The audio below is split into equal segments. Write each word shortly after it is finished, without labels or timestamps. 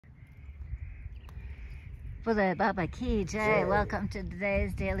Bule Baba Ki Jai. Welcome to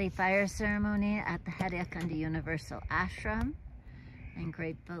today's daily fire ceremony at the Haidakhandi Universal Ashram. I'm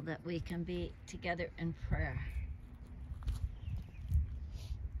grateful that we can be together in prayer.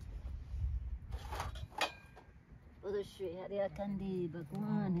 Bule Shri Haidakhandi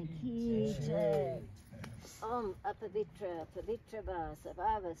Bhagwan Ki Jai. Om Apavitra Pavitrava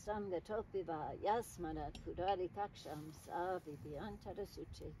Savava Samgatopiva Yasmanat Pudari Kaksham Savi Bhyantara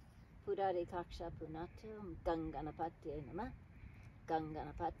Pudari Kaksha Punatum Ganganapati Nama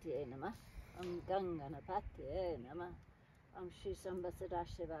Ganganapati Nama Ganganapati Nama Shri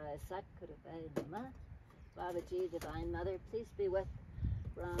Sambasadashivaya Satkurave Nama Babaji, Divine Mother, please be with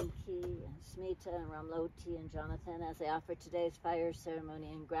Ram Ki and Smita and Ramloti and Jonathan as they offer today's fire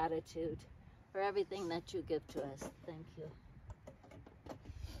ceremony in gratitude for everything that you give to us. Thank you.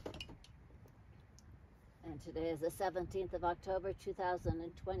 And today is the 17th of October,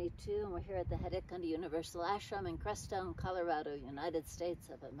 2022, and we're here at the Haidakhandi Universal Ashram in Crestone, Colorado, United States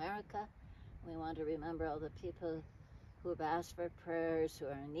of America. We want to remember all the people who have asked for prayers, who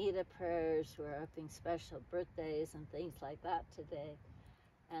are in need of prayers, who are having special birthdays and things like that today.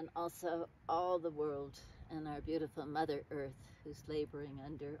 And also all the world and our beautiful Mother Earth who's laboring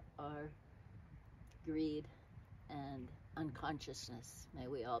under our greed and unconsciousness. May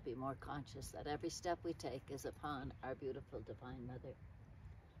we all be more conscious that every step we take is upon our beautiful Divine Mother.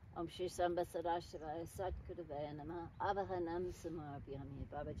 Om Shri Samba Sadashivaya Satguruvaya Namah Avahanam Samarbhyami.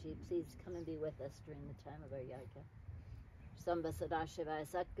 Babaji, please come and be with us during the time of our yajna. Samba Sadashivaya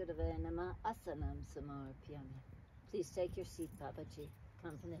Satguruvaya Namah Asanam Samarbhyami. Please take your seat, Babaji.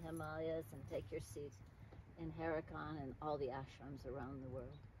 Come from the Himalayas and take your seat in Haidakhandi and all the ashrams around the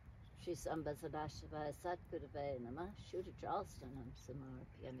world. Shri Samba Sadashivaya Satguruvaya Namah Shuddha Jalstanam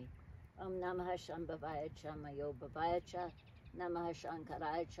Samarpyami. Om Namah Shambhavaya Cha Mayobhavaya Cha Namah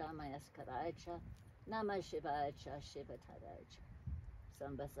Shankaraya Cha Mayaskaraya Cha Namah Shivaya Cha Shivatadaya Cha.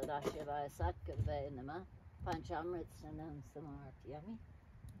 Samba Sadashivaya Satguruvaya Namah Panchamritsanam Samarpyami.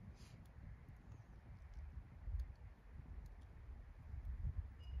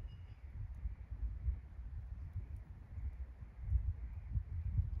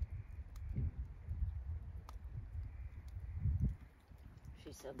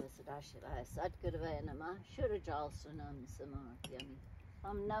 Samba Sadashivaya Satguruvaya Namah Shuddha Jalsanam Samarpyami.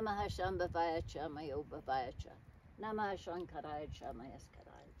 Om Namah Shambhavaya Cha Mayobhavaya Cha Namah Shankaraya Cha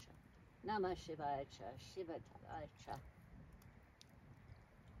Mayaskaraya Cha Namah Shivaya Cha Shivatadaya Cha.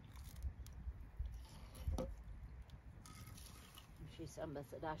 Shri Samba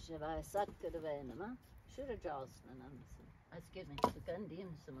Sadashivaya Satguruvaya Namah Shuddha Jalsanam Sugandim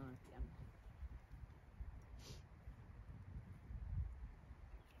Samarpyami.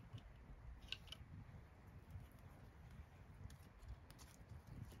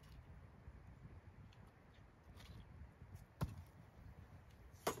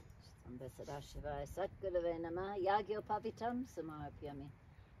 Sadashivaya Satguruvaya Namah Yagyopavitam Samarpyami.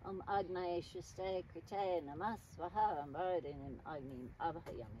 Om Agnayeshiste Krite Namah Swaha Ambardinim Agnim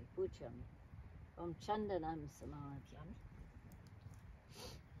Abhayami Puchami. Om Chandanam Samarpyami.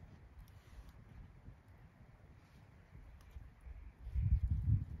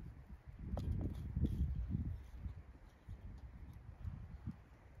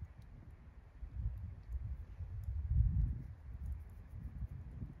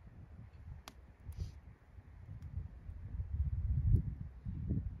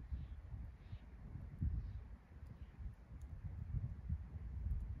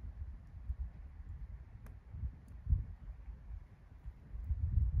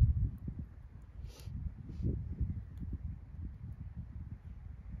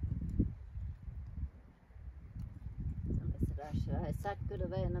 Sadashivaya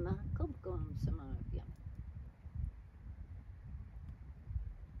Satguruvaya Namah Kumkum Samarpyami.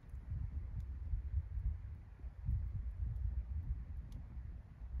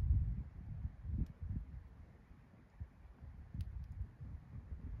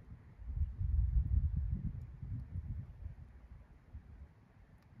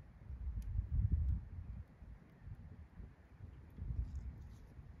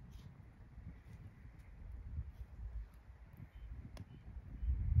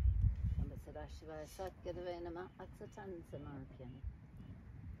 Sadashivaya Satguruvaya Namah Aksatan Samarpyami.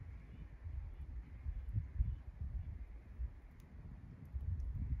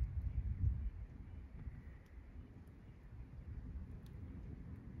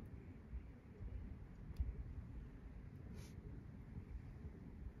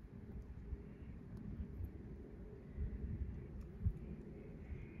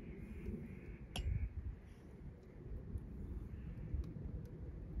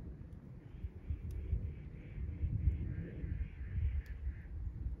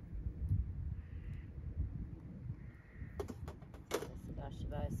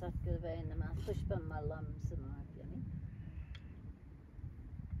 Satgurave Namah Pushpam Malam Samarpyami.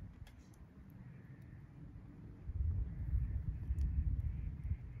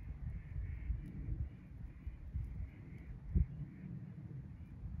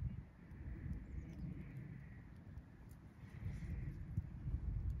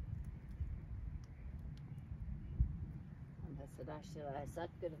 Sadashivaya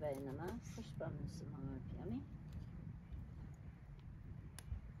Satgurave Namah Pushpam Samarpyami.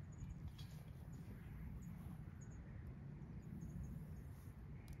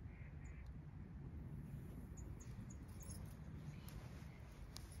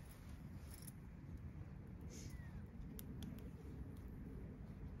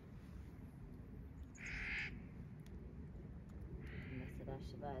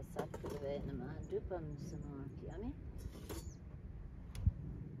 Sadashivaya Satgurave Namah Dupam Samarpyami.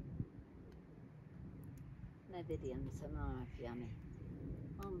 Naividyam Samarpyami.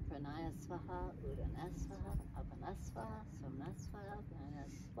 Om Pranaya Svaha, Udana Svaha, Apana Svaha, Somna Svaha, Jnana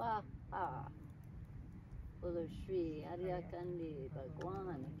Svaha. Bolo Shri Haidakhandi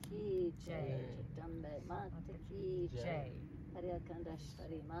Bhagwan Ki Jai, Jagdambe Mata Ki Jai,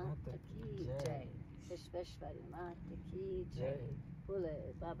 Haidakhandi Mata Ki Jai, Vishveshwari Mata Ki Jai, Bole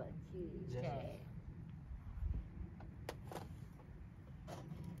Baba Ki Jai.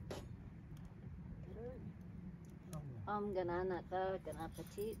 Om Gananatha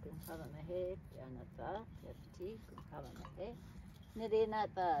Ganapati Kumbhavamahe Janatha Yapati Kumbhavamahe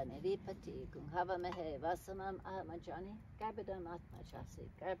Nidinatha Nidipati Kumbhavamahe Vasamam Ahmajani Garbadam Atmajasi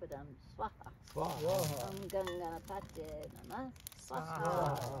Garbadam Swaha. Om Ganganapate Namah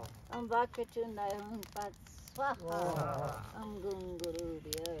Swaha. Om Vakratundaya Hum Pat Swaha. Om Gunguru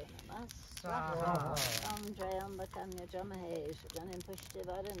Vyo Namah Swaha. Om Jayambakam Yajamahe Shuganim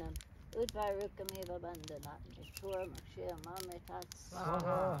Pushtivaranam Udvarukamiva Bandhanat Nishur Mokshir Mamritat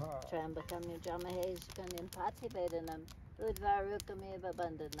Swaha. Trambakam Yajamahe Shuganim Pativedanam Udvarukamiva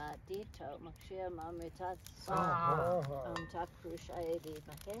Bandhanat Dito Mokshir Mamritat Swaha. Om Takrushaya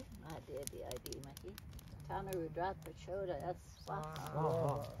Dimahe Mahadevi Idimahi Tana Rudrat Prachodayat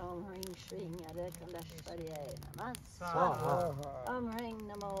Swaha. Om Hring Shring Haidakhandi Namah Swaha. Om Hring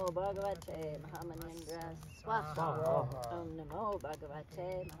Namo Bhagavate Mahamanindra Swaha. Om Namo Bhagavate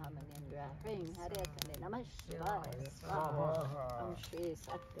Mahamanindra Hring Haidakhandi Namah Shivaya Swaha. Om Shri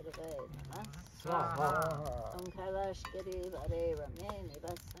Satgurave Namah Swaha. Om Kailash Giri Vare Ramye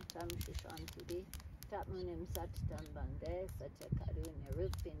Nivasantam Shushantibi Tapmunim Sattam Bande Satya Karunya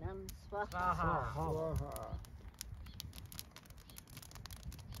Rupinam Swaha.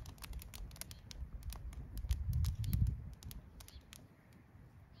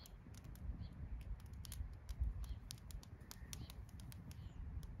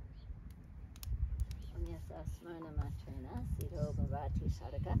 Smarna Matrina, Siddho Bhavati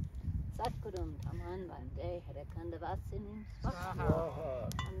Sadaka, Satgurum Taman Bande, Haidakhandi Swaha.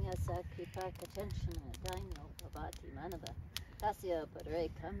 Amyasa Kripa Katenshana, Daino Bhavati Manava, Tasya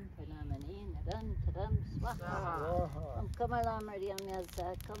Padrekam, Pranamani, Nadan Tadam Swaha. Om Kamalam Radiamyasa,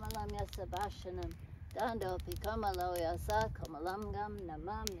 Kamalam Yasa Bashanam, Dando Pikamalo Yasa, Kamalam Gam,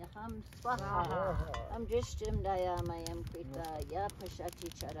 Namam Yaham Swaha. Am Drishtim Dayamayam Krita, Yapashati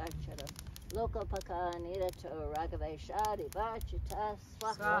Characharam. Lokapaka Nirato Ragaveshadi Vachita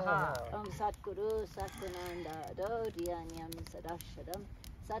Swaha. Om Satguru Satyananda Dodhyanyam Sadashadam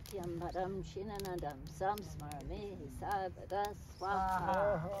Satyam Padam Shinanadam Samsmarami Hisabada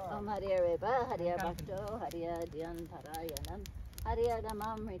Swaha. Om Hariyareva Hariyabhakto Hariyadyan Parayanam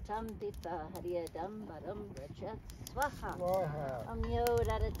Hariyadamamritam Pita Hariyadam Padam Vrachat Swaha. Om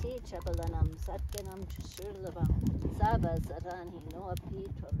Yodadati Chabalanam Satyanam Chusurlavam Saba Satanhi Noapi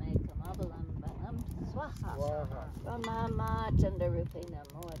Tvamekam Avalam Banam Swaha. Ramama Chandarupina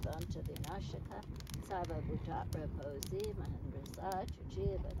Moadanta Vinashaka Saba Bhutat Raposi Mahendrasa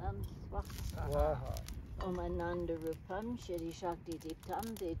Chuchibanam Swaha. Om Ananda Rupam Shri Shakti Diptam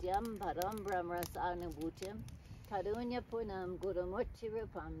Vidyam Param Brahmrasanubhutyam Karunya Punam Gurumurti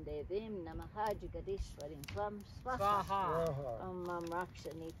Rupam Devim Namaha Jagadishwarim Tvam Swaha. Om Mam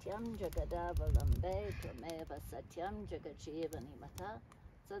Raksha Nityam Jagadavalambe Tvameva Satyam Jagachivani Mata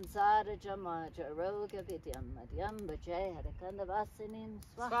Sansara Jamaja Roga Vidyam Madhyam Bhajay Haidakhandi Vasinim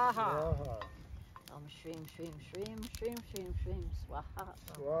Swaha. Om Shrim Shrim Shrim Shrim Shrim Shrim Swaha.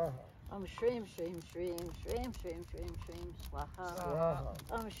 Shrim, shrim, shrim, shrim, shrim, shrim, shrim, swaha. Swaha.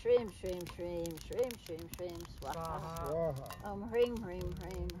 Shrim, shrim, shrim, shrim, shrim, shrim, swaha. Swaha. Hrim, hrim,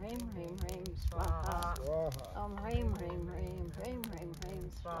 hrim, hrim, hrim, hrim, swaha. Swaha. Hrim, hrim, hrim, hrim, hrim, hrim,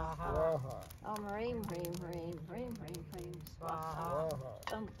 swaha. Swaha. Hrim, hrim, hrim, hrim, hrim, hrim, swaha.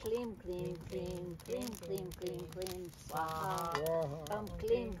 Swaha. Clean, clean, clean, clean, clean, clean, clean, swaha. Swaha.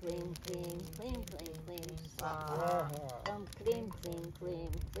 Clean, clean, clean, clean, clean, clean, swaha. Swaha. Clean, clean,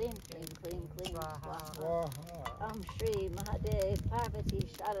 clean, clean, clean, clean, clean, swaha. Swaha. Shri Mahadev Parvati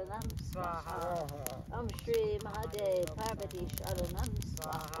Sharanam Swaha. Shri Mahadev Parvati Sharanam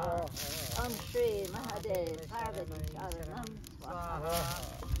Swaha. Shri Mahadev Parvati Sharanam Swaha.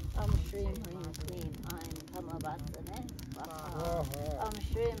 Shrim Hrim Klim Aim Kamavasane Swaha.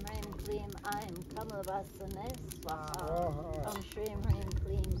 Shrim Hrim Klim Aim Kamavasane Swaha. Shrim Hrim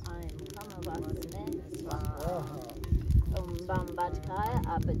Klim Aim Kamavasane Swaha. Bam Batkaya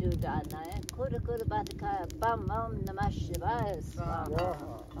Apadudanaya Kuda Kuda Batkaya Bam Om Namah Shivaya Swaha.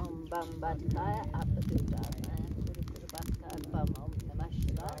 Bam Batkaya Apadudanaya Kuda Kuda Batkaya Bam Om Namah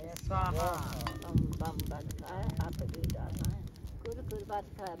Shivaya Swaha. Bam Batkaya Apadudanaya Kuda Kuda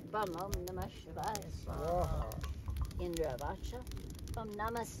Batkaya Bam Om Namah Shivaya Swaha. Indra Vacha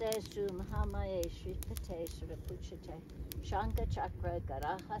Namaste Sri Mahamaye Shri Pate Surapuchate Shanka Chakra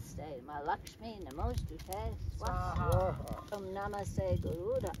Garahaste Malakshmi Namostute Swaha. Namaste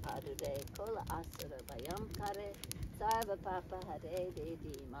Guruda Adude Kola Asura Vayam Kare Sarva Papa Hare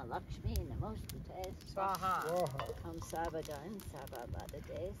Devi Malakshmi Namostute Swaha. Sarva Gan Sarva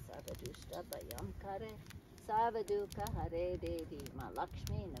Badade Sarva Dusta Vayam Kare Sarva Dukkha Hare Devi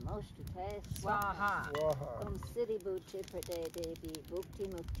Malakshmi Namostute Swaha. Siddhi Bhuti Prade Devi Bhukti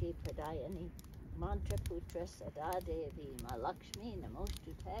Mukti Pradayani Mantra Putra Sada Devi Malakshmi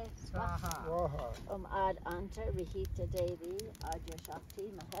Namostute Swaha. Ad Anta Rihita Devi Adya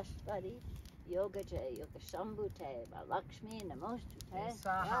Shakti Maheshwari Yoga Jay Yoga Shambhute Malakshmi Namostute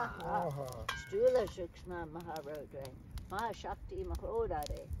Swaha. Stula Shukshma Maharodre Mahashakti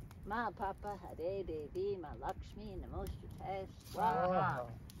Mahodare Ma Papa Hare Devi Malakshmi Namostute Swaha.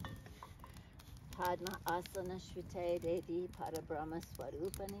 Padma Asana Shvite Devi Parabrahma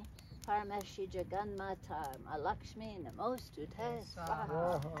Swarupani Paramashi Jaganmatar Malakshmi Namostute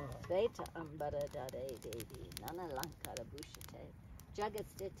Swaha. Sveta Ambara Dade Devi Nana Lankara Bhushate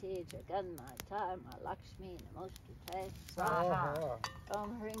Jagatstiti Jaganmatar Malakshmi Namostute Swaha.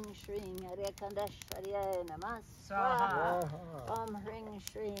 Hring Shring Hare Kandashvarya Namah Swaha. Hring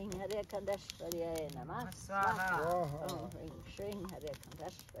Shring Hare Kandashvarya Namah Swaha. Hring Shring Hare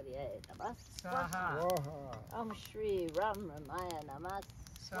Kandashvarya Namah Swaha. Shri Ram Ramaya Namah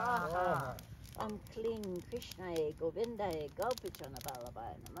Swaha. Kling Krishnaye Govindaye Gopijana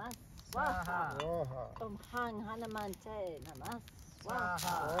Balabaya Namah Swaha. Hang Hanamante Namah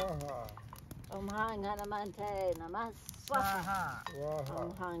Swaha. Hang Hanamante Namah Swaha.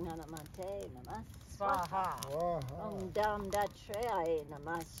 Hang Hanamante Namah Swaha. Dam Datraya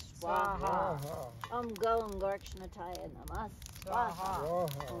Namah Swaha. Gong Gorkshnataya Namah Swaha.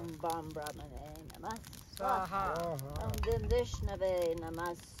 Bam Brahmane Namah Swaha. Vim Vishnave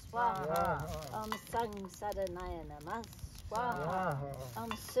Namah Swaha. Sang Sadanaya Namah Swaha.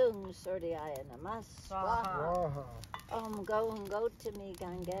 Sung Surdhyaya Namah Swaha. Gong Gotami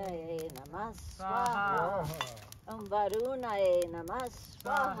Gangaye Namah Swaha. Varunaye Namah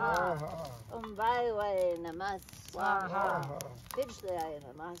Swaha. Vaivaye Namah Swaha. Vijlaye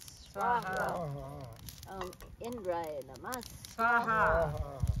Namah Swaha. Indraye Namah Swaha.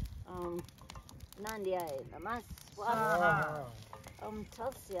 Nandyaye Namah Swaha.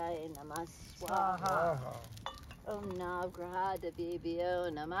 Tulsiyaye Namah Swaha. Navgraha Devibhyo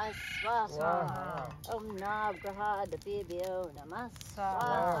Namah Swaha. Navgraha Devibhyo Namah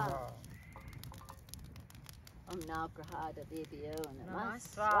Swaha. Navgraha Devibhyo Namah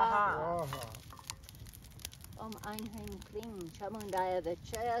Swaha. Aing Hring Kling Chamundaya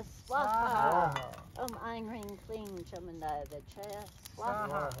Vichaya Swaha. Aing Hring Kling Chamundaya Vichaya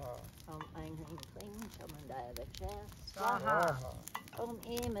Swaha. Aing Hring Kling Chamundaya Vichaya Swaha.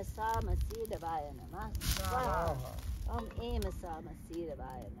 Em Asama Siddhavaya Namah Swaha. Em Asama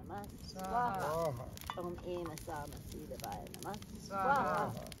Siddhavaya Namah Swaha. Em Asama Siddhavaya Namah Swaha.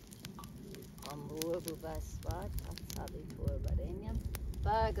 Bhuvasvat Atsavitur Varenyam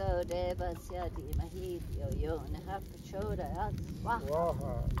Bhargo Devasya Dhimahi Dhyo Yo Nah Prachodayat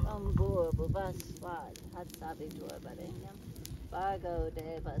Swaha. Bhuvasvat Atsavitur Varenyam Bhargo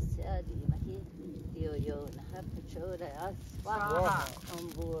Devasya Dhimahi Dhyo Yo Nah Prachodayat Swaha.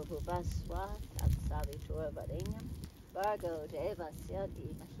 Bhuvasvat Atsavitur Varenyam Bhargo Devasya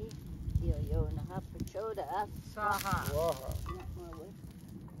Dhimahi Dhyo Yo Nah Prachodayat Swaha.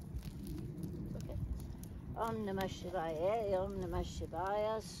 Om Namah Shivaya, Om Namah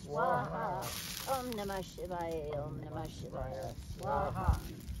Shivaya, Swaha. Om Namah Shivaya, Om Namah Shivaya, Swaha.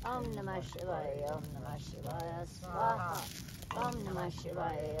 Om Namah Shivaya, Om Namah Shivaya, Swaha. Om Namah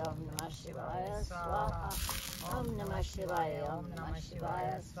Shivaya, Om Namah Shivaya, Swaha. Om Namah Shivaya, Om Namah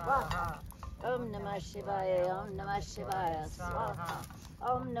Shivaya, Swaha. Om Namah Shivaya, Om Namah Shivaya, Swaha.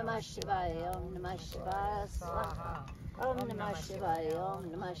 Om Namah Shivaya, Om Namah Shivaya, Swaha. Om Namah Shivaya, Om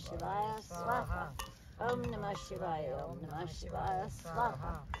Namah Shivaya, Swaha. Om Namah Shivaya, Om Namah Shivaya,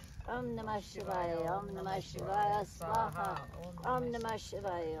 Swaha. Om Namah Shivaya, Om Namah Shivaya, Swaha. Om Namah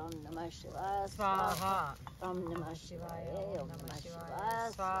Shivaya, Om Namah Shivaya, Swaha. Om Namah Shivaya, Om Namah Shivaya,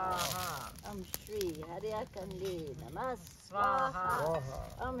 Swaha. Om Shri Haidakhandi Namah Swaha.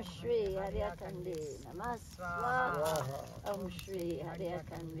 Om Shri Haidakhandi Namah Swaha. Om Shri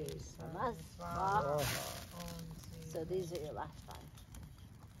Haidakhandi Namah Swaha. So these are your last five.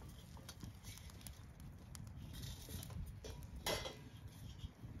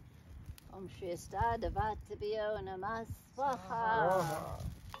 Om Shri Astadavatabhyo Namah Swaha.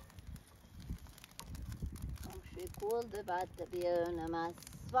 Om Shri Kuldevatabhyo Namah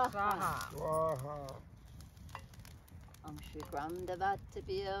Swaha. Om Shri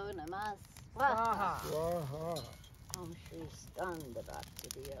Gramdevatabhyo Namah Swaha. Om Shri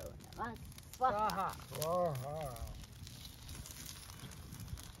Standavatabhyo Namah Swaha.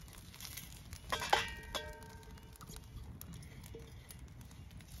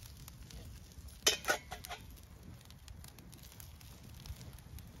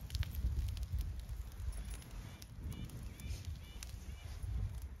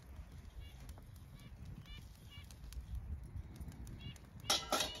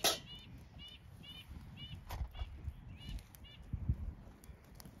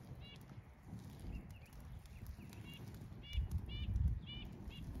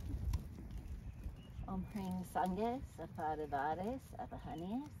 Om Hring Sangye, Sapadavare,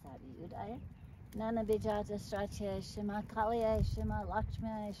 Sabahaniye, Savyudaya, Nana Bijata Strachya, Shima Kaliya, Shima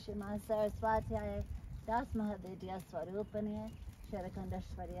Lakshmiya, Shima Saraswatiya, Das Mahavidya Swarupaniya,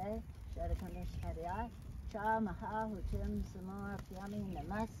 Sharakandashvariya, Sharakandashvariya, Cha Maha Hutim Samar Pyami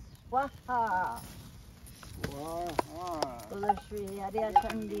Namas Swaha. Bolo Shri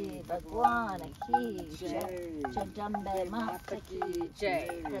Haidakhandi Bhagwan Ki Jai, Jagdambe Mata Ki Jai,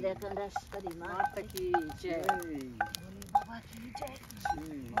 Haidakhandi Mata Ki Jai, Bole Baba Ki Jai,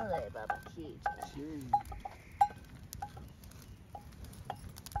 Bole Baba Ki Jai.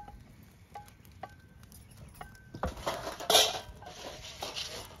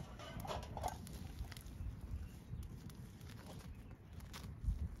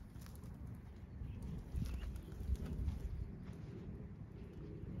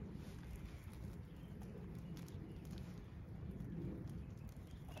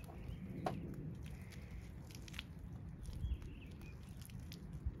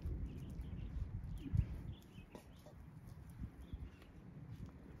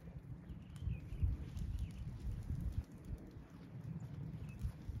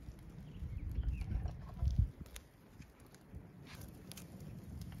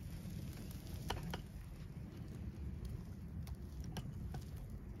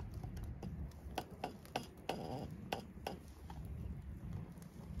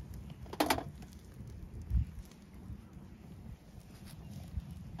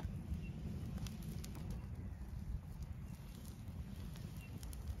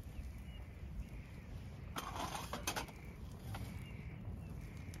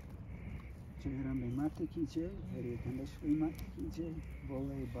 Jagdambe Mata Ki Jai, Haidakhandi Mata Ki Jai,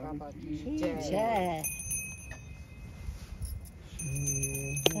 Bole Baba Ki Jai.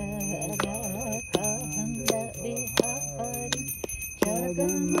 Haidakhandi Bihari,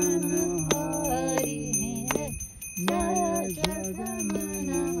 Jagamanahari, Jaya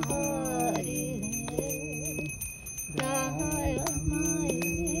Jagamanahari, Jaya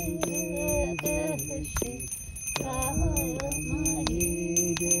Maya Deshi, Jaya Maya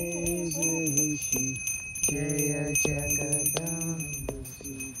Deshi, Jaya Jagadamba.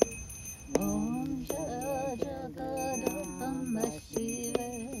 Om Jaya Jagadamba Shiva,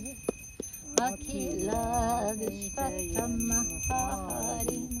 Akhila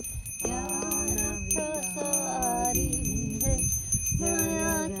Vishvatamahari, Jnana Prasarini,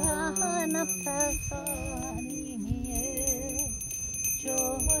 Maya Jnana Prasarini,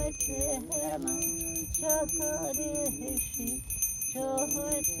 Jyote Man Jagadishi,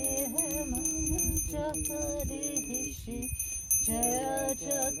 Jyote Man Jagadishi, Jaya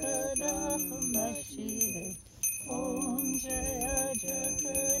Jagadamba Shiva. Om Jaya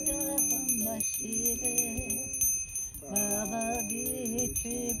Jagadamba Shiva. Bhava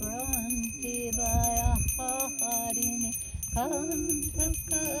Vitri Branti Vaya